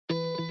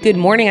Good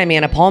morning, I'm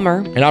Anna Palmer.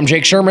 And I'm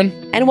Jake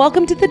Sherman. And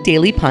welcome to the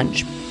Daily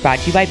Punch, brought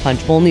to you by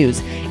Punchbowl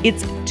News.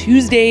 It's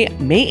Tuesday,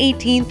 May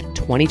 18th,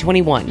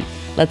 2021.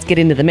 Let's get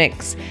into the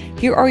mix.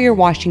 Here are your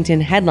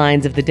Washington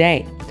headlines of the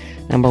day.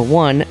 Number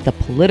one, the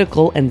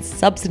political and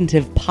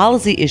substantive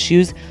policy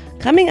issues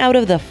coming out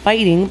of the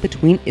fighting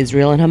between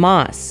Israel and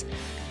Hamas.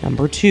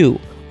 Number two,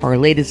 our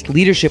latest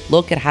leadership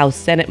look at how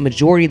Senate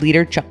Majority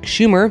Leader Chuck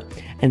Schumer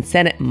and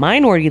Senate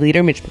Minority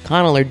Leader Mitch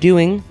McConnell are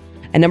doing.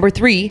 And number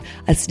three,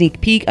 a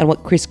sneak peek on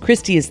what Chris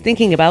Christie is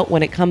thinking about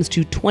when it comes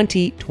to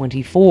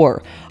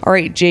 2024. All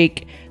right,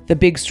 Jake, the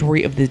big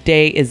story of the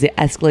day is the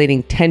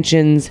escalating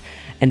tensions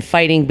and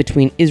fighting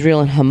between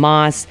Israel and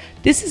Hamas.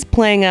 This is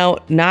playing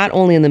out not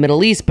only in the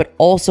Middle East, but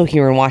also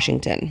here in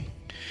Washington.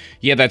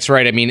 Yeah, that's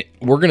right. I mean,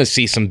 we're going to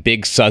see some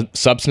big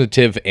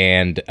substantive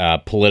and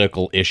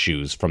political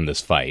issues from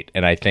this fight.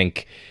 And I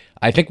think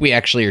we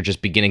actually are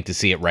just beginning to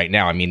see it right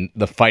now. I mean,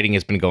 the fighting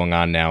has been going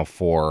on now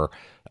for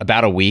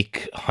about a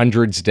week,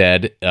 hundreds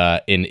dead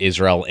in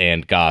Israel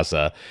and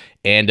Gaza,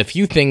 and a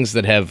few things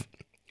that have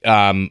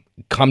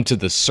come to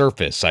the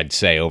surface, I'd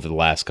say, over the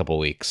last couple of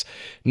weeks.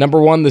 Number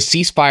one, the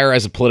ceasefire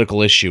as a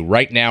political issue.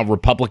 Right now,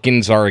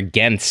 Republicans are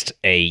against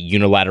a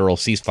unilateral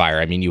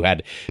ceasefire. I mean, you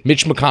had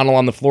Mitch McConnell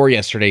on the floor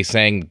yesterday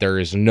saying that there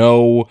is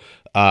no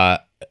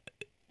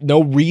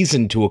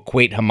reason to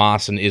equate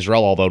Hamas and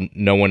Israel, although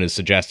no one is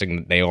suggesting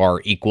that they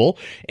are equal.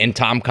 And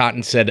Tom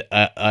Cotton said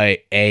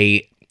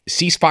a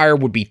ceasefire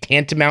would be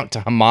tantamount to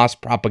Hamas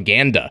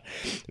propaganda.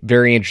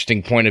 Very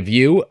interesting point of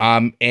view.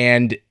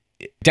 And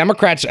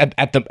Democrats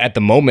at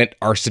the moment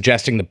are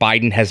suggesting that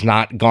Biden has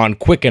not gone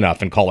quick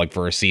enough in calling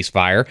for a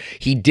ceasefire.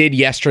 He did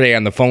yesterday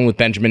on the phone with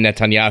Benjamin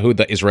Netanyahu,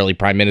 the Israeli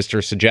prime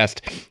minister,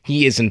 suggest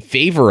he is in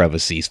favor of a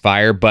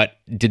ceasefire, but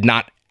did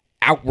not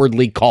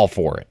outwardly call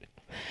for it.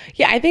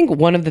 Yeah, I think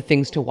one of the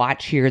things to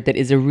watch here that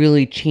is a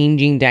really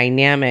changing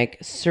dynamic,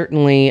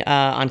 certainly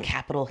on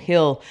Capitol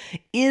Hill,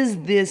 is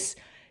this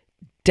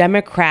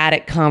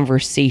Democratic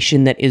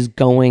conversation that is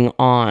going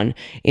on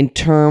in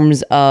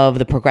terms of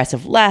the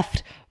progressive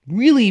left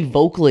really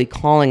vocally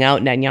calling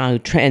out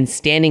Netanyahu and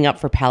standing up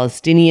for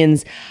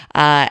Palestinians.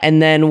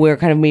 And then we're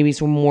kind of maybe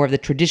some more of the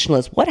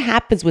traditionalists. What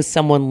happens with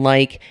someone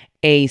like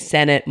a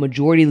Senate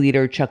Majority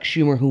Leader, Chuck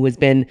Schumer, who has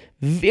been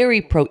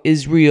very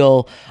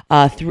pro-Israel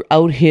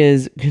throughout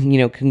his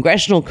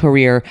congressional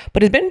career,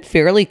 but has been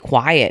fairly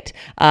quiet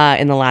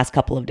in the last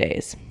couple of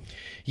days?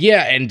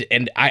 Yeah,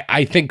 and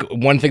I think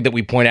one thing that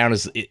we point out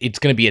is it's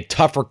going to be a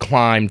tougher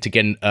climb to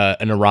get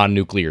an Iran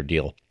nuclear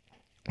deal.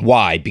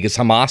 Why? Because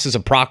Hamas is a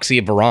proxy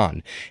of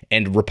Iran,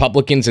 and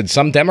Republicans and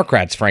some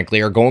Democrats,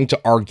 frankly, are going to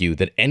argue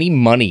that any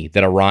money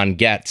that Iran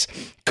gets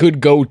could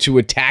go to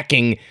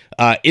attacking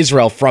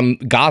Israel from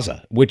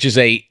Gaza, which is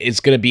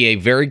going to be a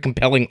very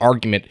compelling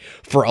argument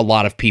for a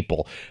lot of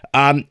people.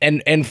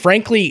 And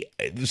frankly,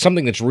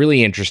 something that's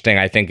really interesting,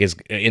 I think, is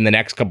in the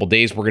next couple of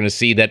days, we're going to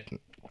see that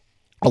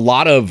a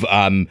lot of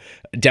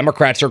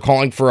Democrats are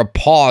calling for a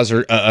pause,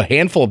 or a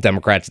handful of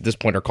Democrats at this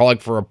point are calling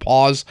for a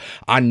pause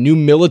on new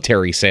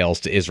military sales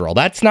to Israel.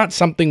 That's not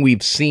something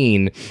we've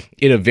seen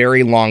in a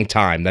very long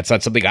time. That's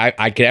not something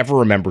I could ever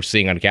remember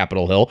seeing on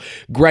Capitol Hill.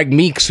 Greg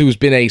Meeks, who's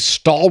been a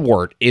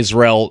stalwart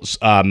Israel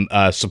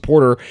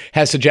supporter,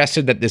 has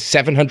suggested that this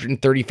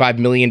 $735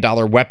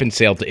 million weapon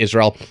sale to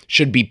Israel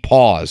should be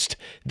paused.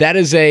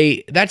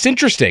 That's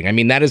interesting. I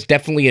mean, that is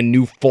definitely a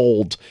new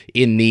fold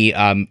in the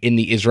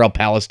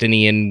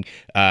Israel-Palestinian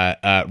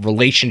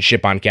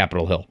relationship on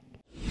Capitol Hill.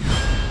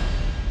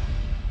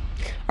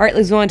 All right,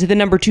 let's go on to the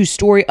number two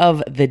story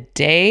of the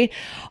day.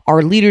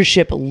 Our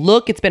leadership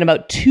look. It's been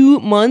about 2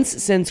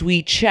 months since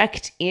we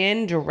checked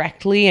in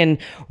directly and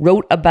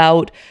wrote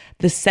about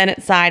the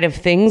Senate side of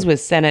things with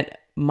Senate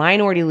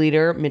Minority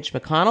Leader Mitch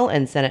McConnell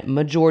and Senate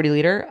Majority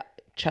Leader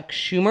Chuck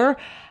Schumer.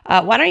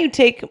 Why don't you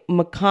take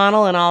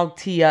McConnell and I'll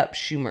tee up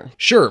Schumer?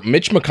 Sure.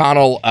 Mitch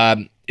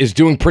McConnell is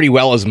doing pretty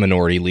well as a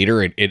minority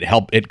leader.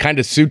 It kind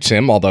of suits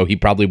him, although he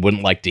probably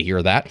wouldn't like to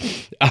hear that.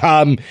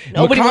 Nobody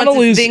McConnell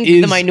wants to think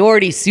the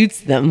minority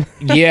suits them.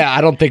 Yeah,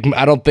 I don't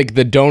think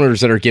the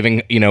donors that are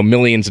giving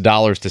millions of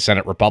dollars to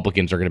Senate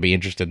Republicans are going to be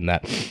interested in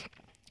that.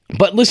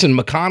 But listen,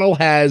 McConnell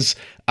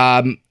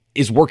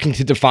is working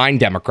to define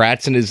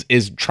Democrats and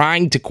is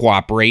trying to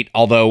cooperate,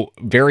 although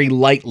very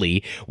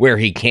lightly where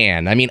he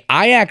can. I mean,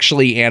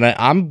 Anna,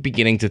 I'm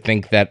beginning to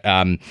think that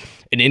an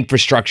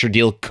infrastructure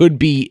deal could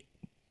be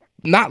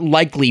not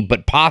likely,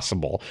 but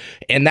possible.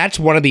 And that's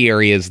one of the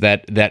areas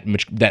that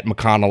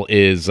McConnell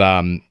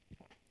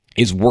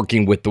is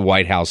working with the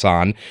White House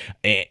on,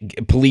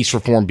 police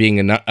reform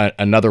being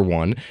another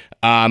one.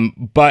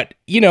 But,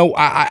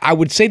 I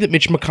would say that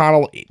Mitch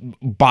McConnell,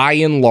 by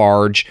and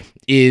large,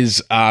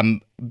 is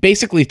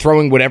basically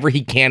throwing whatever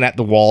he can at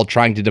the wall,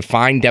 trying to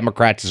define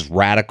Democrats as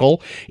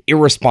radical,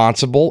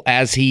 irresponsible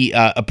as he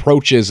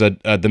approaches the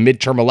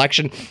midterm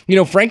election.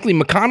 Frankly,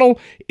 McConnell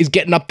is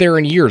getting up there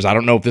in years. I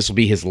don't know if this will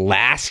be his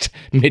last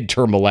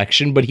midterm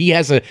election, but he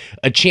has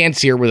a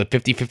chance here with a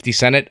 50-50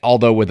 Senate,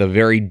 although with a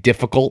very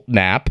difficult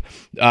nap,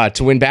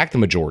 to win back the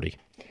majority.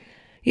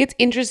 It's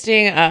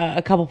interesting.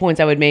 A couple points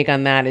I would make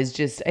on that is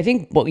just, I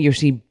think what you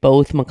see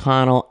both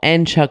McConnell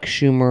and Chuck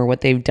Schumer,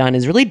 what they've done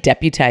is really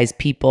deputize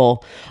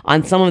people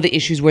on some of the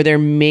issues where there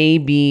may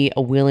be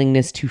a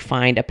willingness to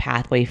find a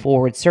pathway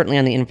forward. Certainly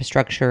on the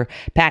infrastructure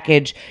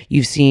package,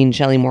 you've seen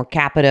Shelley Moore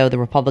Capito, the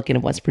Republican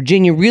of West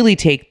Virginia, really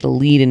take the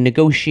lead in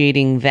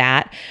negotiating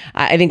that.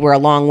 I think we're a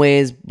long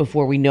ways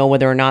before we know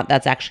whether or not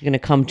that's actually going to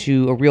come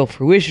to a real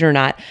fruition or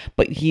not.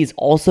 But he's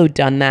also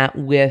done that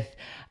with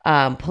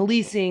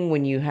policing,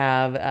 when you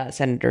have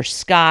Senator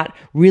Scott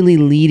really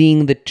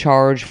leading the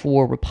charge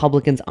for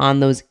Republicans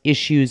on those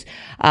issues,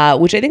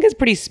 which I think is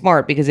pretty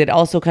smart because it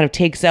also kind of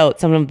takes out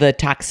some of the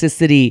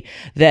toxicity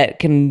that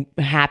can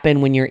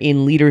happen when you're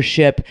in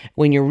leadership,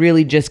 when you're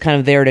really just kind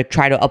of there to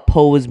try to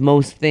oppose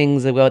most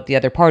things about the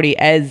other party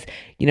as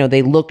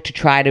they look to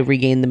try to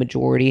regain the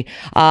majority.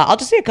 I'll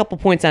just say a couple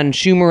points on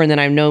Schumer, and then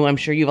I'm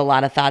sure you have a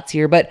lot of thoughts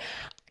here, but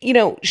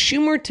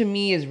Schumer to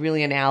me is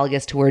really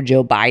analogous to where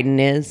Joe Biden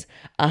is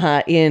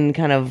in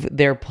kind of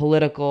their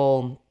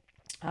political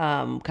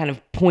kind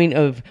of point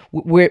of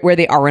where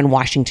they are in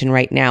Washington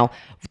right now.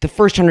 The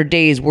first 100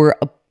 days were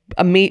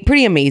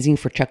pretty amazing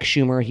for Chuck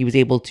Schumer. He was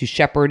able to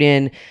shepherd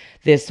in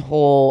this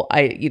whole,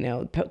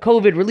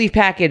 COVID relief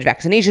package.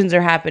 Vaccinations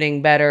are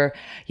happening better.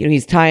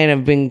 He's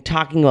been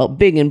talking about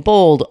big and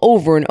bold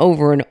over and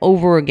over and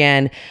over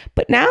again.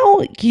 But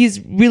now he's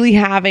really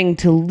having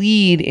to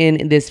lead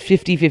in this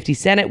 50-50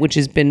 Senate, which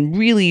has been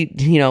really,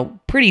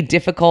 pretty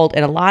difficult.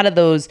 And a lot of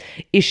those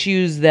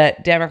issues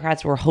that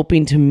Democrats were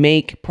hoping to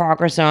make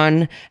progress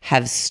on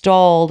have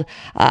stalled.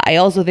 I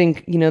also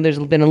think, there's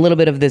been a little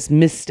bit of this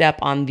misstep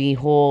on the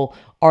whole,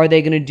 are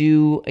they going to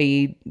do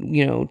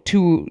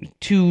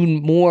two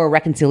more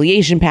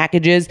reconciliation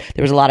packages?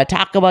 There was a lot of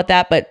talk about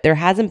that, but there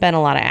hasn't been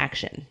a lot of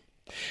action.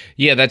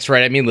 Yeah, that's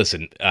right. I mean,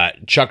 listen,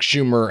 Chuck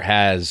Schumer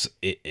has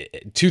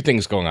two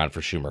things going on for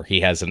Schumer. He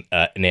has an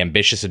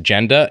ambitious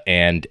agenda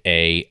and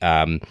a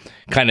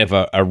kind of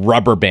a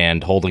rubber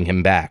band holding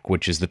him back,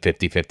 which is the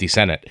 50-50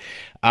 Senate.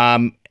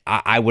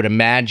 I would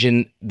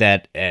imagine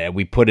that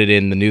we put it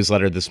in the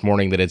newsletter this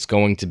morning that it's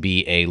going to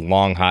be a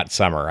long, hot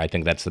summer. I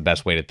think that's the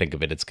best way to think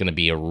of it. It's going to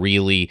be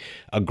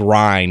a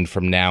grind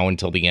from now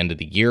until the end of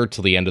the year,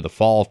 till the end of the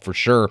fall for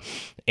sure.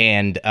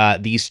 And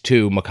these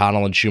two,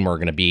 McConnell and Schumer, are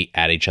going to be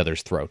at each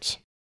other's throats.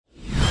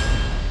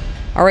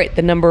 All right,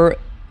 the number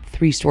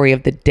 3 story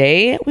of the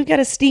day. We've got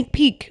a sneak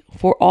peek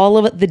for all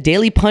of the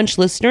Daily Punch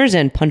listeners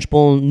and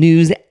Punchbowl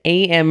News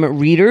AM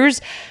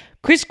readers.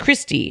 Chris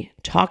Christie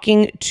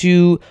talking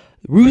to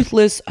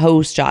Ruthless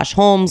host Josh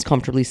Holmes,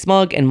 Comfortably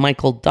Smug, and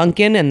Michael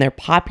Duncan and their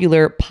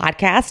popular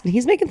podcast. And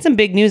he's making some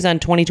big news on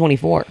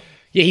 2024.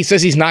 Yeah, he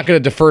says he's not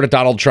going to defer to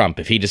Donald Trump.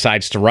 If he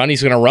decides to run,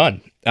 he's going to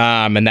run.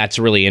 And that's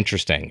really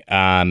interesting.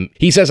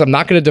 He says, I'm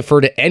not going to defer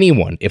to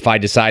anyone if I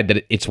decide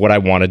that it's what I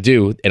want to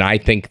do. And I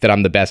think that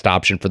I'm the best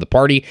option for the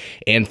party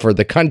and for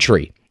the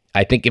country.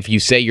 I think if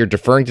you say you're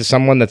deferring to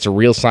someone, that's a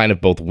real sign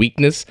of both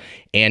weakness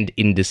and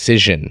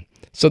indecision.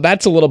 So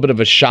that's a little bit of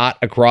a shot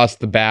across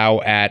the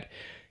bow at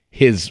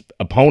his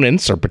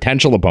opponents or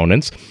potential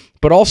opponents,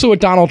 but also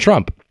at Donald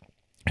Trump,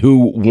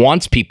 who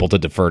wants people to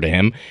defer to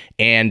him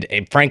and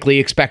frankly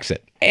expects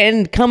it.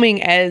 And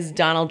coming as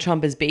Donald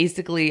Trump is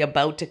basically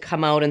about to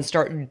come out and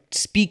start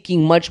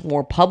speaking much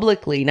more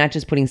publicly, not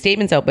just putting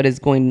statements out, but is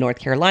going to North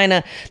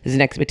Carolina. There's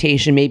an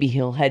expectation maybe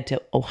he'll head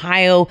to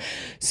Ohio.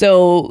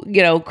 So,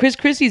 Chris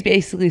Christie's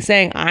basically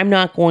saying, I'm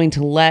not going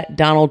to let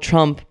Donald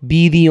Trump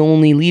be the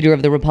only leader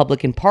of the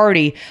Republican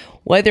Party.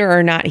 Whether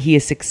or not he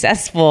is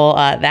successful,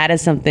 that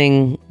is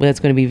something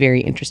that's going to be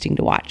very interesting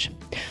to watch.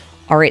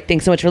 All right,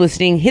 thanks so much for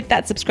listening. Hit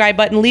that subscribe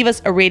button. Leave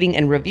us a rating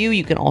and review.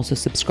 You can also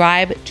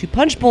subscribe to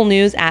Punchbowl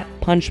News at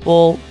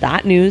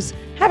punchbowl.news.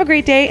 Have a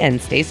great day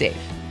and stay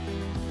safe.